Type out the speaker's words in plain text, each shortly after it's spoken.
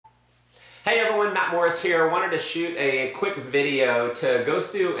Hey everyone, Matt Morris here. I wanted to shoot a quick video to go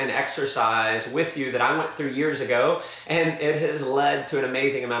through an exercise with you that I went through years ago, and it has led to an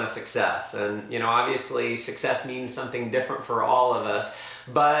amazing amount of success. And obviously success means something different for all of us,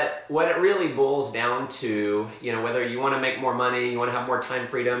 but what it really boils down to, whether you want to make more money, you want to have more time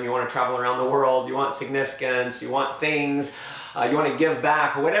freedom, you want to travel around the world, you want significance, you want things, you want to give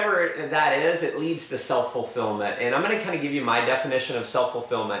back, whatever that is, it leads to self-fulfillment. And I'm going to kind of give you my definition of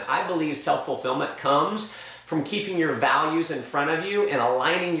self-fulfillment. I believe self-fulfillment comes from keeping your values in front of you and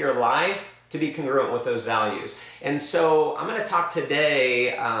aligning your life to be congruent with those values. And so I'm going to talk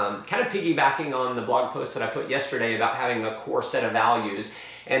today, kind of piggybacking on the blog post that I put yesterday about having a core set of values,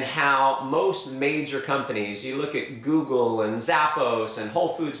 and how most major companies, you look at Google and Zappos and Whole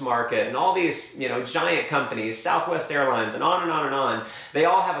Foods Market and all these giant companies, Southwest Airlines, and on and on and on, they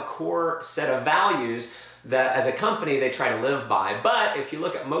all have a core set of values that as a company they try to live by. But if you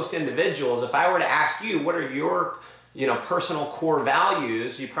look at most individuals, if I were to ask you what are your personal core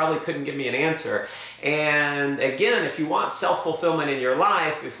values, you probably couldn't give me an answer. And again, if you want self-fulfillment in your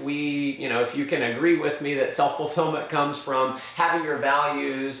life, if you can agree with me that self-fulfillment comes from having your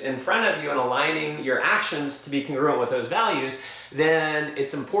values in front of you and aligning your actions to be congruent with those values, then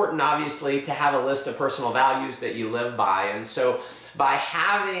it's important, obviously, to have a list of personal values that you live by. And so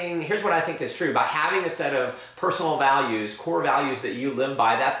here's what I think is true, by having a set of personal values, core values that you live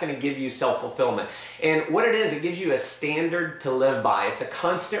by, that's going to give you self-fulfillment. And what it is, it gives you a standard to live by. It's a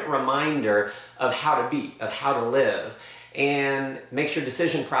constant reminder of how to be, of how to live, and makes your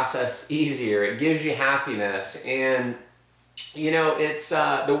decision process easier. It gives you happiness, and it's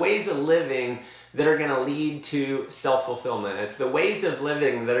the ways of living that are going to lead to self-fulfillment. It's the ways of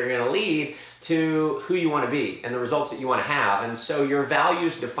living that are going to lead to who you want to be and the results that you want to have. And so your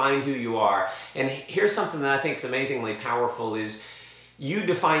values define who you are. And here's something that I think is amazingly powerful is you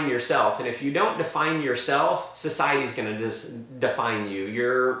define yourself. And if you don't define yourself, society's going to define you.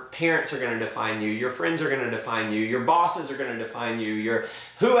 Your parents are going to define you. Your friends are going to define you. Your bosses are going to define you. Your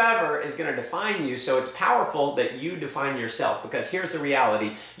whoever is going to define you. So it's powerful that you define yourself, because here's the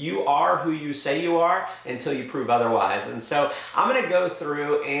reality. You are who you say you are until you prove otherwise. And so I'm going to go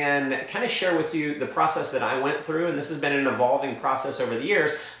through and kind of share with you the process that I went through. And this has been an evolving process over the years.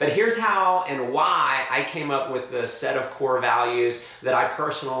 But here's how and why I came up with the set of core values that I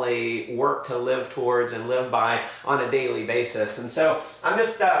personally work to live towards and live by on a daily basis. And so I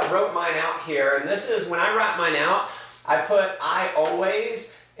just wrote mine out here, and this is, when I write mine out, I put I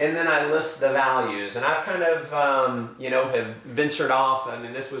always, and then I list the values. And I've kind of, have ventured off. I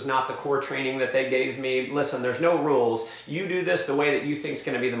mean, this was not the core training that they gave me. Listen, there's no rules. You do this the way that you think is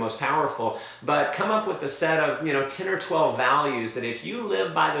going to be the most powerful. But come up with a set of, 10 or 12 values that if you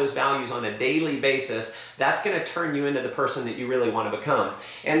live by those values on a daily basis, that's going to turn you into the person that you really want to become.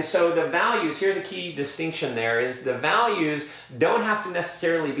 And so the values, here's a key distinction there, is the values don't have to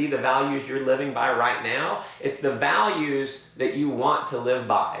necessarily be the values you're living by right now. It's the values that you want to live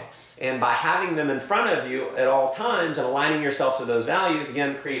by. And by having them in front of you at all times and aligning yourself to those values,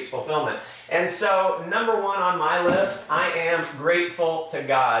 again, creates fulfillment. And so number one on my list, I am grateful to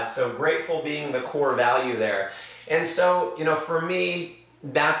God. So grateful being the core value there. And so, for me,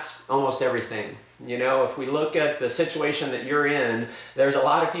 that's almost everything. If we look at the situation that you're in, there's a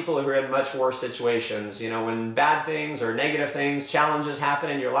lot of people who are in much worse situations. When bad things or negative things, challenges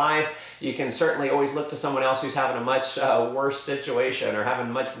happen in your life, you can certainly always look to someone else who's having a much worse situation or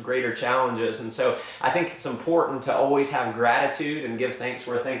having much greater challenges. And so I think it's important to always have gratitude and give thanks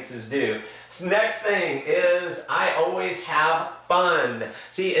where thanks is due. So next thing is I always have fun.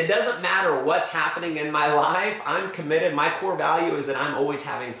 See, it doesn't matter what's happening in my life, I'm committed. My core value is that I'm always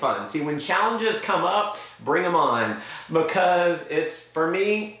having fun. See, when challenges come up, bring them on, because it's, for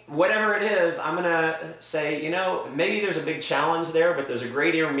me, whatever it is, I'm going to say, maybe there's a big challenge there, but there's a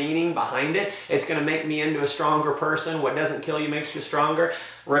greater meaning behind it. It's going to make me into a stronger person. What doesn't kill you makes you stronger.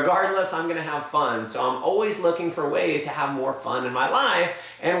 Regardless, I'm going to have fun. So I'm always looking for ways to have more fun in my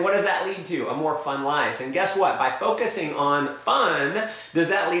life. And what does that lead to? A more fun life. And guess what? By focusing on fun, does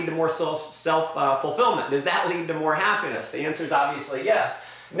that lead to more self-fulfillment? Does that lead to more happiness? The answer is obviously yes.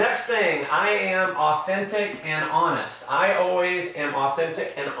 Next thing, I am authentic and honest. I always am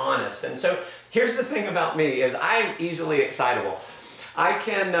authentic and honest. And so here's the thing about me is I'm easily excitable. I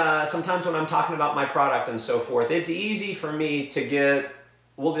can, sometimes when I'm talking about my product and so forth, it's easy for me to get,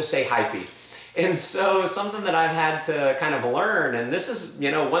 we'll just say, hypey. And so something that I've had to kind of learn, and this is,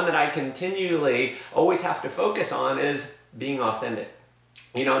 one that I continually always have to focus on, is being authentic.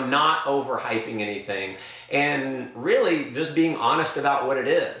 not overhyping anything, and really just being honest about what it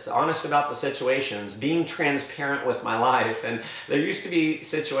is, honest about the situations, being transparent with my life. And there used to be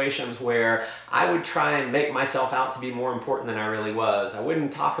situations where I would try and make myself out to be more important than I really was. I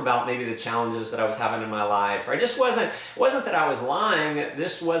wouldn't talk about maybe the challenges that I was having in my life, or I just wasn't that I was lying,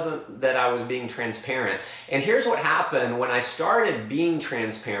 this wasn't that I was being transparent. And here's what happened when I started being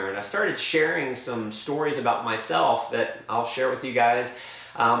transparent. I started sharing some stories about myself that I'll share with you guys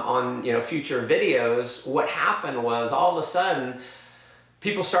on future videos. What happened was, all of a sudden,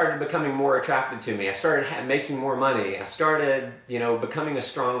 people started becoming more attracted to me. I started making more money. I started becoming a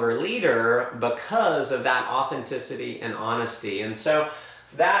stronger leader because of that authenticity and honesty. And so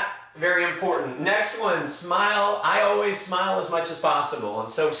that, very important. Next one, smile. I always smile as much as possible.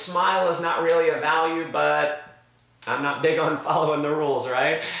 And so smile is not really a value, but I'm not big on following the rules,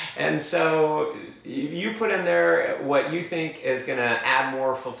 right? And so you put in there what you think is going to add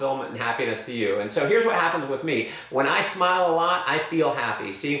more fulfillment and happiness to you. And so here's what happens with me. When I smile a lot, I feel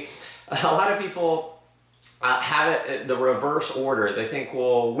happy. See, a lot of people have it the reverse order. They think,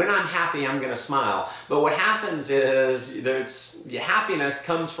 well, when I'm happy, I'm going to smile. But what happens is happiness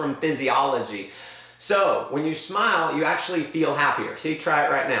comes from physiology. So when you smile, you actually feel happier. See, try it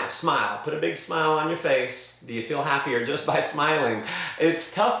right now. Smile. Put a big smile on your face. Do you feel happier just by smiling?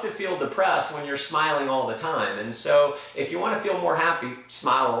 It's tough to feel depressed when you're smiling all the time. And so if you want to feel more happy,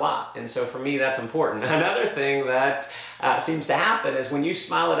 smile a lot. And so for me, that's important. Another thing that seems to happen is when you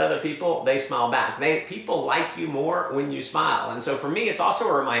smile at other people, they smile back. People like you more when you smile. And so for me, it's also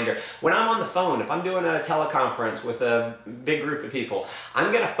a reminder. When I'm on the phone, if I'm doing a teleconference with a big group of people,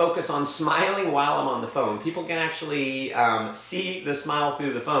 I'm going to focus on smiling while I'm on the phone. People can actually see the smile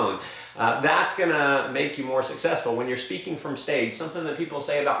through the phone. That's going to make you more successful. When you're speaking from stage, something that people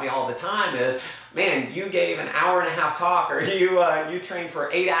say about me all the time is, man, you gave an hour-and-a-half talk, or you trained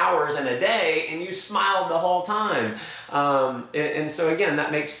for 8 hours in a day and you smiled the whole time. And so again,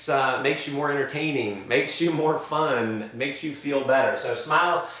 that makes you more entertaining, makes you more fun, makes you feel better. So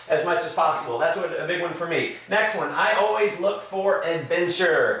smile as much as possible. That's a big one for me. Next one, I always look for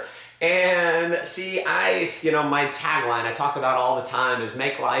adventure. And see, my tagline I talk about all the time is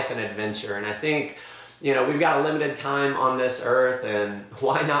make life an adventure. And I think, we've got a limited time on this earth, and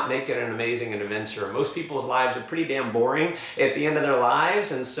why not make it an amazing adventure? Most people's lives are pretty damn boring at the end of their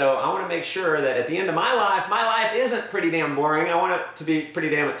lives, and so I want to make sure that at the end of my life isn't pretty damn boring. I want it to be pretty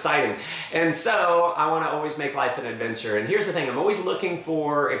damn exciting. And so I want to always make life an adventure. And here's the thing, I'm always looking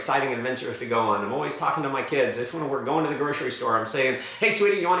for exciting adventures to go on. I'm always talking to my kids. If when we're going to the grocery store, I'm saying, hey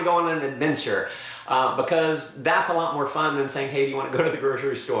sweetie, you want to go on an adventure? Because that's a lot more fun than saying, hey, do you want to go to the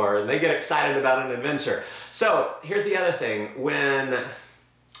grocery store? And they get excited about an adventure. So here's the other thing. When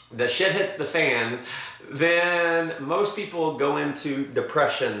the shit hits the fan, then most people go into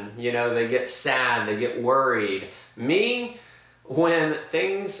depression. They get sad, they get worried. Me, when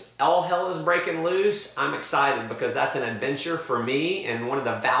all hell is breaking loose, I'm excited because that's an adventure for me, and one of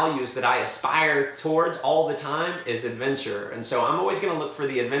the values that I aspire towards all the time is adventure. And so I'm always going to look for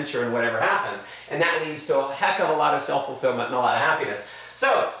the adventure in whatever happens, and that leads to a heck of a lot of self-fulfillment and a lot of happiness.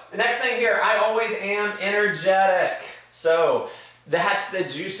 So the next thing here, I always am energetic. So that's the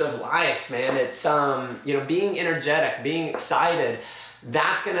juice of life, man. It's being energetic, being excited.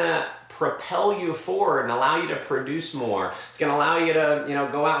 That's going to propel you forward and allow you to produce more. It's going to allow you to,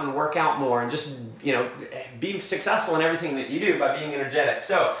 go out and work out more and just, be successful in everything that you do by being energetic.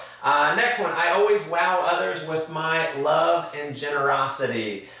 So, next one, I always wow others with my love and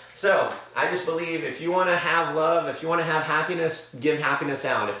generosity. So, I just believe if you want to have love, if you want to have happiness, give happiness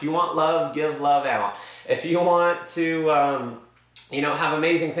out. If you want love, give love out. If you want to, have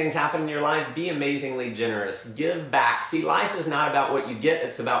amazing things happen in your life, be amazingly generous. Give back. See, life is not about what you get,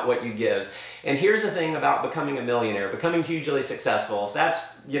 it's about what you give. And here's the thing about becoming a millionaire, becoming hugely successful. If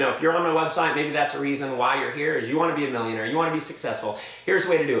that's, if you're on my website, maybe that's a reason why you're here, is you want to be a millionaire, you want to be successful. Here's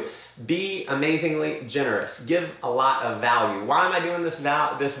the way to do it. Be amazingly generous. Give a lot of value. Why am I doing this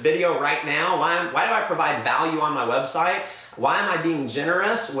video right now? Why do I provide value on my website? Why am I being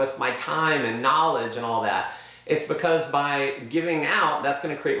generous with my time and knowledge and all that? It's because by giving out, that's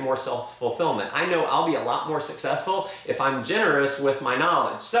going to create more self-fulfillment. I know I'll be a lot more successful if I'm generous with my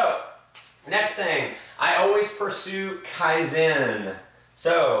knowledge. So, next thing, I always pursue Kaizen.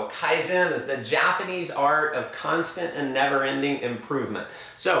 So, Kaizen is the Japanese art of constant and never-ending improvement.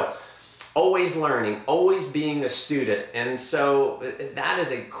 So, always learning, always being a student. And so that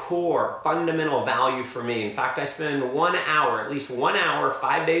is a core, fundamental value for me. In fact, I spend 1 hour, at least 1 hour,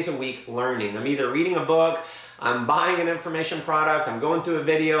 5 days a week learning. I'm either reading a book, I'm buying an information product, I'm going through a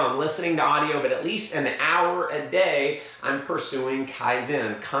video, I'm listening to audio, but at least an hour a day, I'm pursuing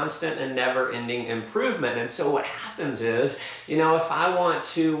Kaizen, constant and never-ending improvement. And so what happens is, if I want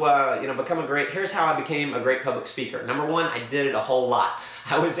to, become here's how I became a great public speaker. Number one, I did it a whole lot.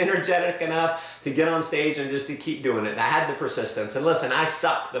 I was energetic enough to get on stage and just to keep doing it. I had the persistence. And listen, I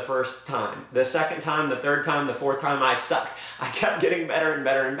sucked the first time. The second time, the third time, the fourth time, I sucked. I kept getting better and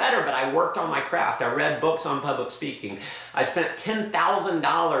better and better, but I worked on my craft. I read books on public speaking. I spent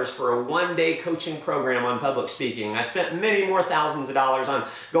 $10,000 for a one-day coaching program on public speaking. I spent many more thousands of dollars on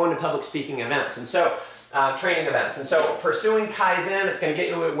going to public speaking events. And so, training events. And so pursuing Kaizen, it's going to get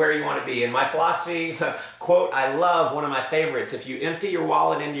you where you want to be. And my philosophy, quote, I love, one of my favorites, if you empty your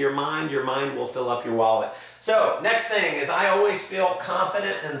wallet into your mind will fill up your wallet. So next thing is I always feel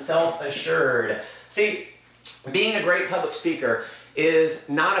confident and self-assured. See, being a great public speaker is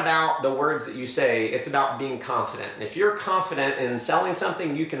not about the words that you say, it's about being confident. If you're confident in selling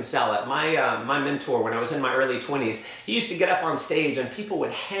something, you can sell it. My mentor, when I was in my early 20s, he used to get up on stage and people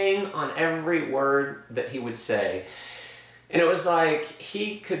would hang on every word that he would say. And it was like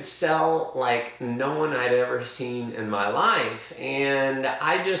he could sell like no one I'd ever seen in my life. And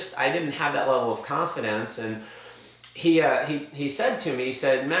I didn't have that level of confidence. And he said to me, he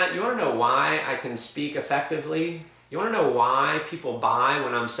said, Matt, you want to know why I can speak effectively? You want to know why people buy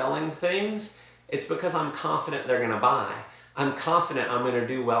when I'm selling things? It's because I'm confident they're going to buy. I'm confident I'm going to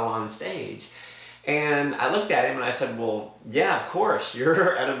do well on stage. And I looked at him and I said, well, yeah, of course.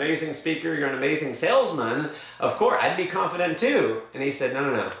 You're an amazing speaker. You're an amazing salesman. Of course, I'd be confident too. And he said,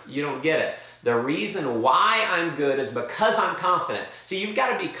 no, you don't get it. The reason why I'm good is because I'm confident. So you've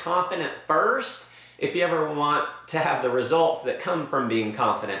got to be confident first if you ever want to have the results that come from being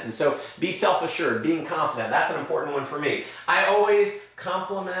confident. And so be self-assured, being confident, that's an important one for me. I always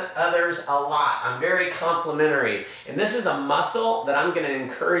compliment others a lot. I'm very complimentary. And this is a muscle that I'm going to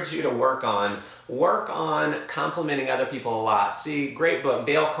encourage you to work on. Work on complimenting other people a lot. See, great book,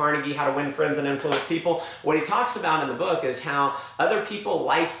 Dale Carnegie, How to Win Friends and Influence People. What he talks about in the book is how other people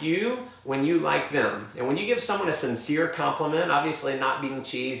like you when you like them. And when you give someone a sincere compliment, obviously not being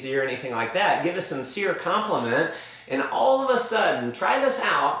cheesy or anything like that, give a sincere compliment, and all of a sudden, try this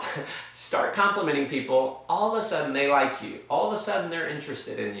out, start complimenting people, all of a sudden they like you. All of a sudden they're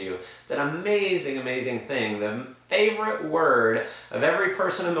interested in you. It's an amazing, amazing thing. The favorite word of every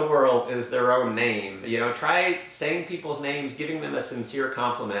person in the world is their own name. Try saying people's names, giving them a sincere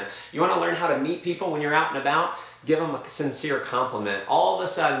compliment. You want to learn how to meet people when you're out and about? Give them a sincere compliment. All of a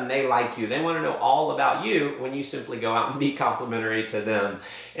sudden they like you. They want to know all about you when you simply go out and be complimentary to them.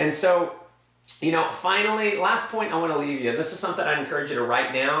 And so, finally, last point I want to leave you, this is something I encourage you to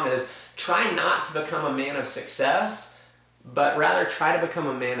write down, is try not to become a man of success, but rather try to become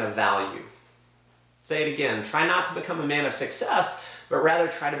a man of value. Say it again, try not to become a man of success, but rather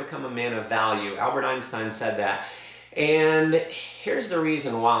try to become a man of value. Albert Einstein said that. And here's the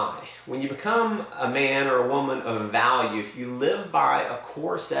reason why. When you become a man or a woman of value, if you live by a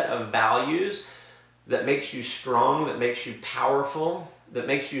core set of values that makes you strong, that makes you powerful, that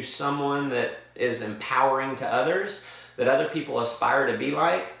makes you someone that is empowering to others, that other people aspire to be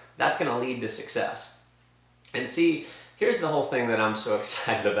like, that's going to lead to success. And see, here's the whole thing that I'm so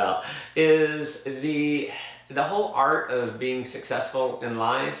excited about, is the whole art of being successful in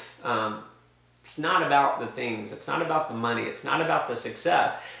life. It's not about the things, it's not about the money, it's not about the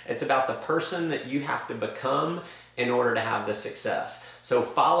success, it's about the person that you have to become in order to have the success. So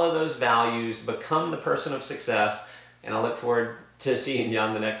follow those values, become the person of success, and I look forward to seeing you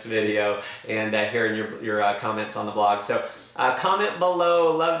on the next video and hearing your comments on the blog. So comment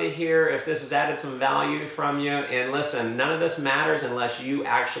below, love to hear if this has added some value from you. And listen, none of this matters unless you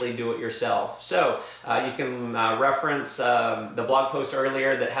actually do it yourself. So you can reference the blog post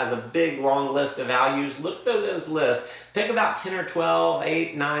earlier that has a big long list of values. Look through those lists, pick about 10 or 12,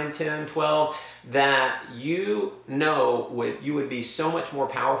 8, 9, 10, 12 that you would be so much more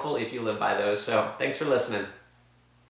powerful if you live by those. So thanks for listening.